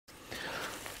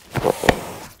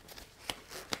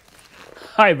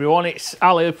Hi everyone, it's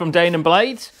Ali from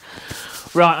Danumblades.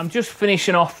 Right, I'm just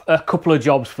finishing off a couple of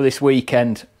jobs for this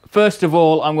weekend. First of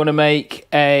all, I'm going to make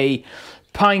a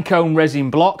pine cone resin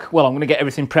block. Well, I'm going to get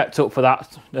everything prepped up for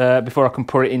that before I can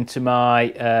put it into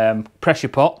my pressure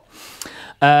pot.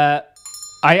 I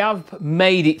have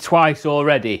made it twice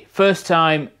already. First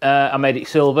time I made it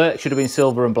silver, it should have been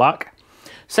silver and black.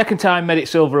 Second time made it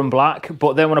silver and black,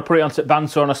 but then when I put it onto the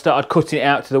bandsaw and I started cutting it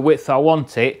out to the width I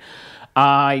want it,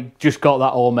 I just got that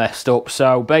all messed up.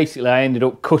 So basically I ended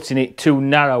up cutting it too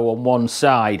narrow on one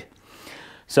side.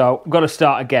 So I've got to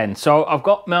start again. So I've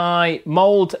got my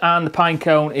mould and the pine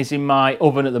cone is in my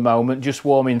oven at the moment, just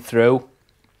warming through.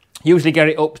 Usually get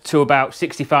it up to about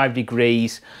 65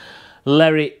 degrees,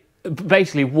 let it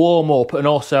basically warm up and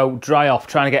also dry off,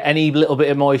 trying to get any little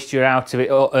bit of moisture out of it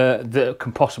that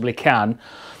can possibly can.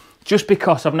 Just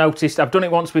because I've noticed, I've done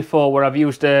it once before where I've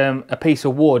used a piece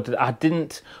of wood that I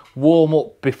didn't warm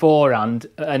up beforehand,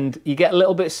 and you get a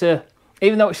little bit of,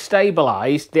 even though it's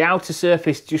stabilised, the outer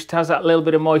surface just has that little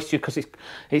bit of moisture because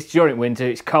it's during winter,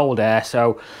 it's cold air.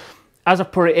 So as I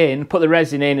put it in, put the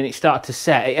resin in and it started to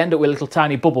set, it ended up with little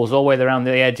tiny bubbles all the way around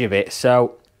the edge of it.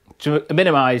 So to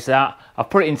minimise that, I've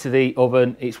put it into the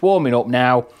oven, it's warming up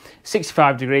now,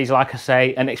 65 degrees like I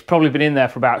say, and it's probably been in there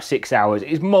for about 6 hours.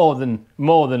 It's more than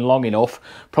long enough,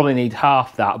 probably need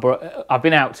half that, but I've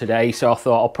been out today so I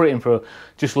thought I'll put it in for,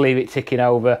 just leave it ticking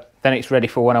over, then it's ready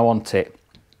for when I want it.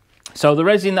 So the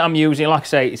resin that I'm using, like I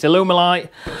say, it's Alumilite.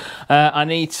 I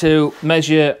need to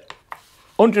measure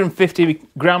 150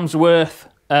 grams worth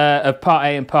of part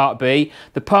A and part B.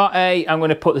 The part A, I'm going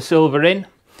to put the silver in.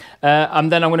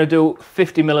 And then I'm going to do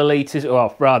 50 millilitres,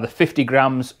 or rather 50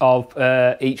 grams of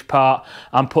each part,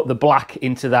 and put the black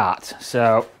into that.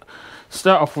 So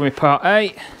start off with my part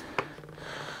A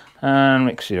and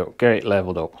mix it up, get it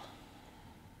levelled up.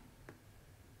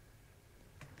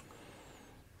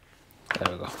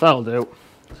 There we go, that'll do.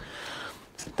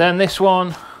 Then this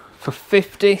one for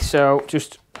 50, so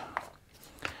just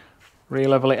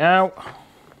re-level it out.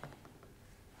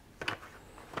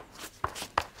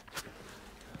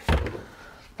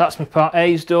 That's my part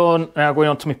A's done, now going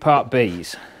on to my part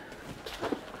B's.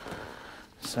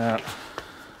 So, I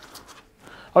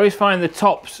always find the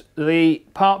tops, the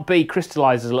part B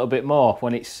crystallises a little bit more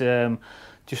when it's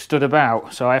just stood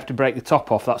about, so I have to break the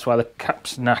top off, that's why the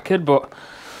cap's knackered, but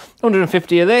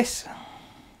 150 of this.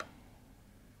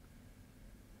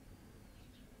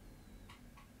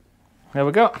 There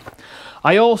we go.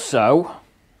 I also,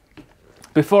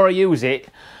 before I use it,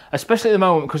 especially at the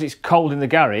moment because it's cold in the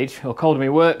garage or cold in my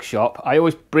workshop, I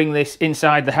always bring this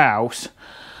inside the house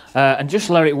and just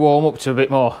let it warm up to a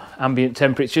bit more ambient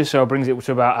temperature, so it brings it up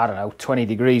to about, I don't know, 20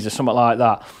 degrees or something like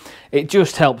that. It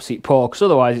just helps it pour, because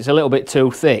otherwise it's a little bit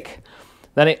too thick.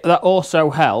 Then that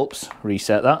also helps,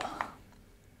 reset that,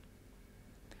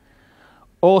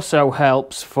 also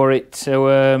helps for it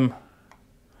to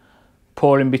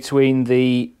pour in between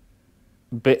the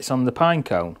bits on the pine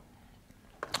cone.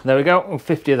 There we go,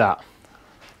 50 of that.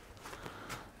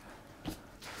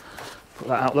 Put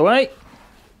that out of the way.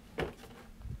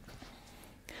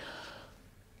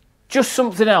 Just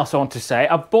something else I want to say.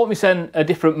 I've bought myself a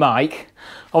different mic.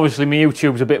 Obviously my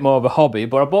YouTube's a bit more of a hobby,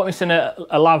 but I bought myself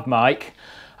a lav mic,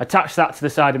 attached that to the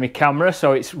side of my camera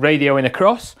so it's radioing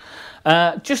across.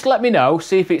 Just let me know,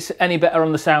 see if it's any better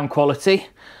on the sound quality.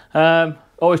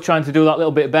 Always trying to do that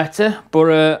little bit better,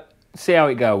 but see how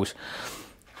it goes.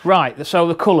 Right, so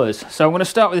the colours. So I'm going to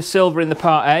start with the silver in the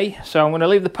part A. So I'm going to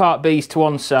leave the part B's to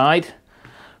one side,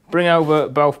 bring over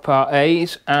both part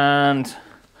A's, and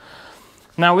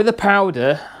now with the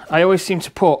powder, I always seem to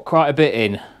put quite a bit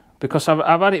in, because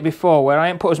I've had it before where I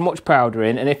ain't put as much powder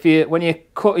in, and when you're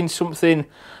cutting something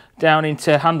down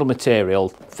into handle material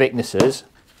thicknesses,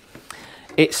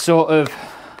 it's sort of,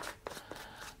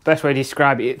 best way to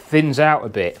describe it, it thins out a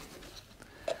bit.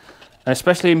 And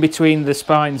especially in between the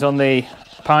spines on the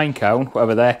pine cone,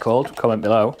 whatever they're called, comment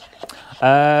below,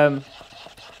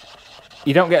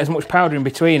 you don't get as much powder in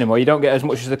between them, or you don't get as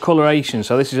much as the coloration.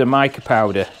 So this is a mica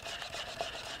powder.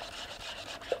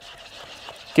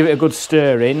 Give it a good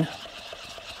stir in.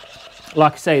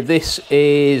 Like I say, this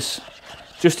is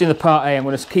just in the part A. I'm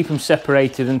going to keep them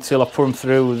separated until I put them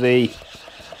through the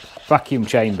vacuum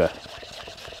chamber.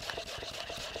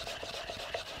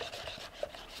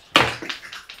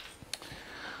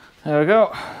 There we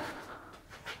go.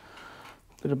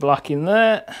 Bit of black in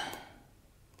there.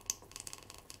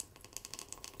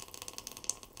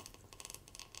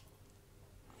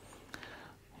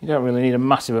 You don't really need a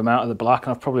massive amount of the black,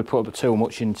 and I've probably put a bit too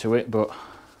much into it, but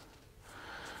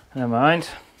never mind.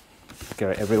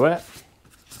 Get it everywhere.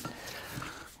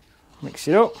 Mix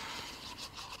it up.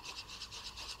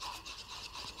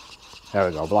 There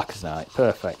we go, black as night,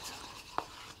 perfect.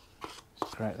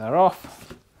 Scrape that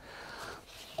off.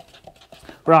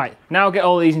 Right, now get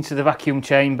all these into the vacuum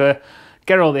chamber,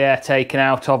 get all the air taken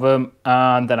out of them,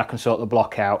 and then I can sort the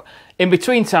block out. In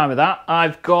between time of that,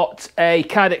 I've got a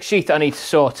Kydex sheath that I need to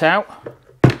sort out.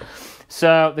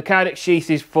 So the Kydex sheath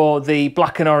is for the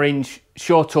black and orange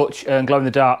Short Touch and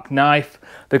glow-in-the-dark knife.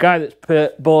 The guy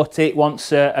that's bought it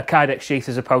wants a Kydex sheath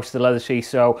as opposed to the leather sheath,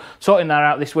 so sorting that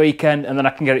out this weekend, and then I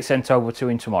can get it sent over to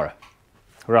him tomorrow.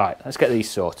 Right, let's get these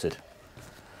sorted.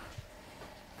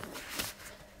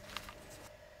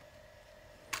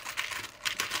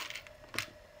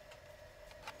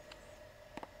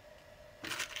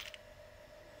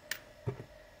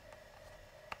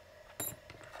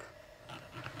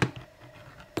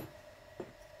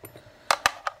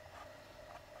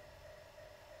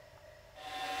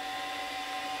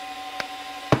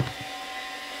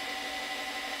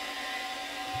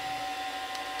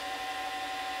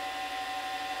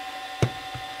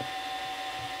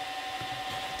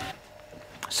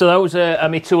 So those are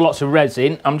my 2 lots of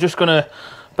resin. I'm just going to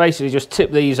basically just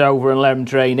tip these over and let them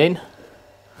drain in.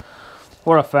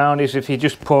 What I found is if you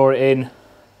just pour it in,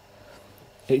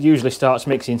 it usually starts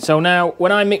mixing. So now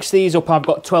when I mix these up, I've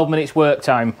got 12 minutes work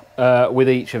time with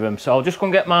each of them. So I'll just go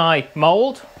and get my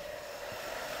mould.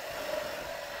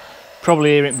 Probably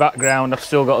hear it in the background, I've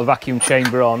still got the vacuum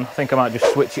chamber on. I think I might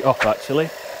just switch it off actually.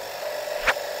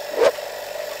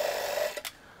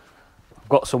 I've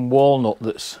got some walnut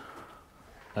that's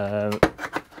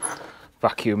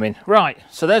vacuuming. Right,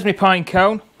 so there's my pine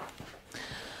cone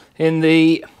in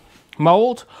the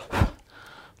mould.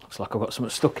 Looks like I've got something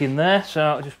stuck in there, so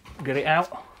I'll just get it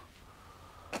out.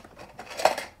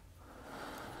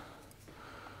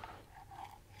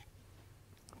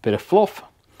 Bit of fluff.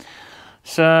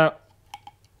 So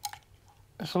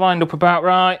it's lined up about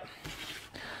right.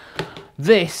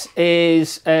 This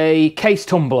is a case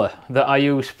tumbler that I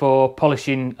use for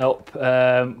polishing up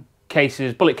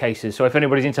cases, bullet cases. So if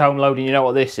anybody's into home loading, you know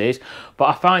what this is. But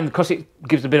I find because it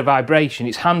gives a bit of vibration,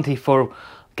 it's handy for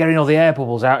getting all the air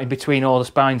bubbles out in between all the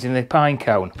spines in the pine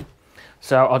cone.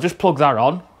 So I'll just plug that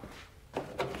on,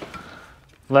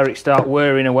 let it start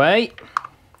whirring away.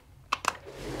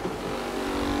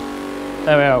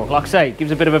 There we go. Like I say, it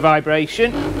gives a bit of a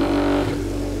vibration.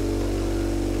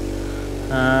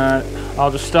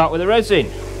 I'll just start with the resin.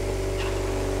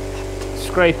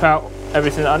 Scrape out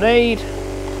everything that I need.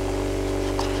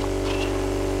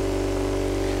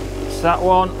 It's that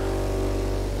one.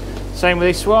 Same with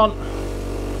this one.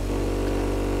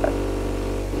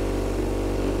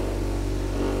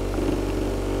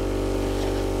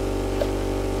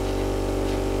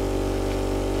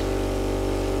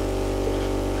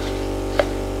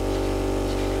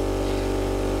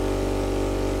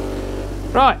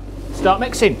 Right, start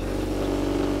mixing.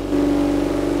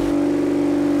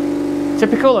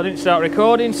 Typical, I didn't start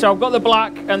recording, so I've got the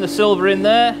black and the silver in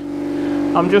there.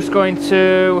 I'm just going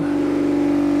to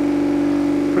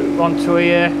put it onto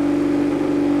here,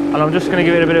 and I'm just going to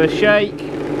give it a bit of a shake.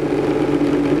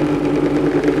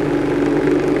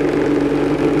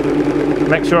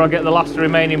 Make sure I get the last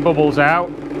remaining bubbles out.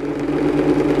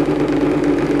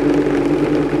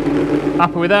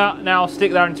 Happy with that. Now I'll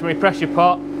stick that into my pressure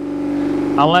pot.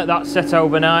 I'll let that set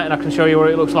overnight and I can show you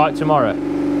what it looks like tomorrow.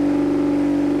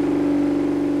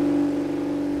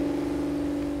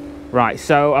 Right,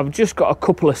 so I've just got a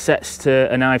couple of sets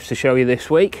of knives to show you this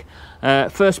week.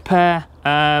 First pair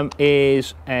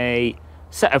is a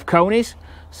set of Coneys.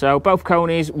 So both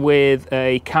Coneys with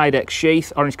a Kydex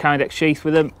sheath, orange Kydex sheath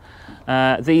with them.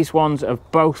 These ones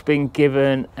have both been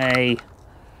given an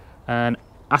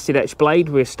acid etch blade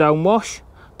with stone wash.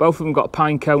 Both of them got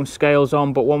pine cone scales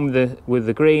on, but one with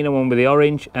the green and one with the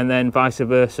orange, and then vice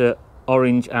versa,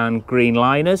 orange and green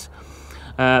liners.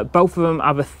 Both of them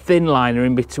have a thin liner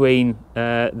in between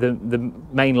the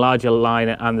main larger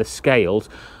liner and the scales.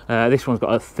 This one's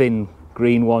got a thin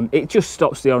green one. It just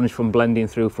stops the orange from blending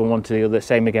through from one to the other.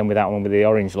 Same again with that one with the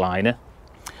orange liner.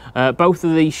 Both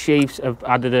of these sheaths have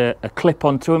added a clip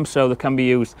onto them, so they can be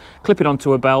used clipping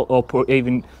onto a belt or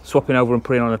even swapping over and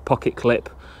putting on a pocket clip.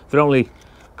 They're only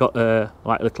got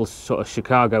like little sort of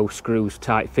Chicago screws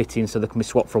tight fitting, so they can be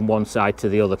swapped from one side to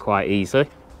the other quite easily.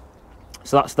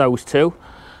 So that's those two.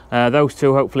 Those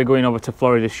two hopefully going over to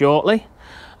Florida shortly.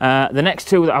 The next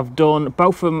two that I've done,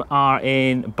 both of them are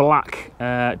in black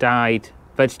dyed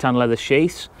veg tan leather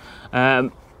sheaths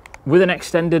with an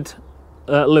extended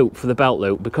loop for the belt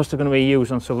loop, because they're going to be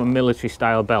used on sort of a military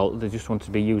style belt. They just want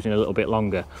to be using a little bit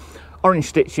longer. Orange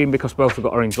stitching because both have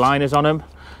got orange liners on them.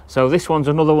 So this one's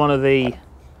another one of the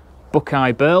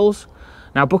Buckeye burls.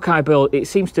 Now Buckeye bill, it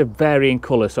seems to vary in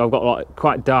colour, so I've got like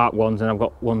quite dark ones and I've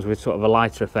got ones with sort of a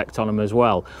lighter effect on them as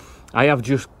well. I have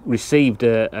just received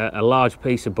a large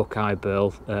piece of Buckeye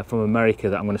bill from America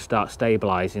that I'm going to start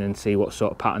stabilising and see what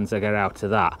sort of patterns I get out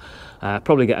of that.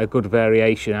 Probably get a good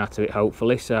variation out of it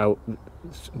hopefully, so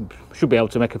should be able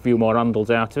to make a few more handles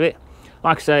out of it.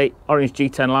 Like I say, orange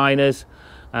G10 liners,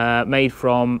 made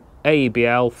from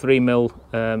AEBL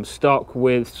 3mm stock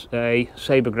with a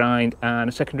sabre grind and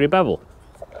a secondary bevel.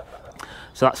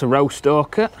 So that's a row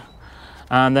stalker.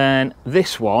 And then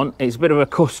this one is a bit of a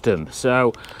custom,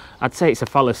 so I'd say it's a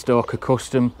Fowler Stalker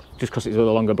custom just because it's with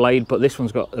a longer blade, but this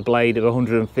one's got a blade of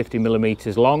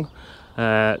 150mm long.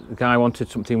 The guy wanted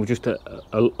something with just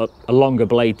a longer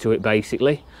blade to it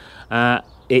basically.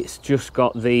 It's just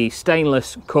got the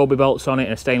stainless Corby bolts on it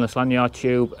and a stainless lanyard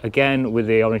tube, again with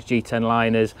the orange G10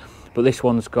 liners, but this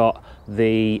one's got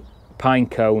the pine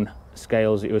cone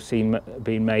scales that you were seeing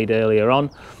being made earlier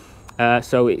on.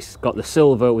 So it's got the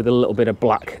silver with a little bit of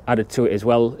black added to it as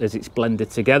well as it's blended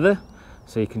together.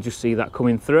 So you can just see that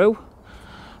coming through.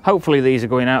 Hopefully these are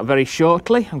going out very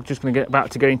shortly. I'm just going to get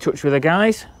about to get in touch with the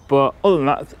guys. But other than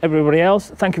that, everybody else,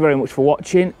 thank you very much for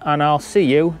watching and I'll see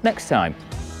you next time.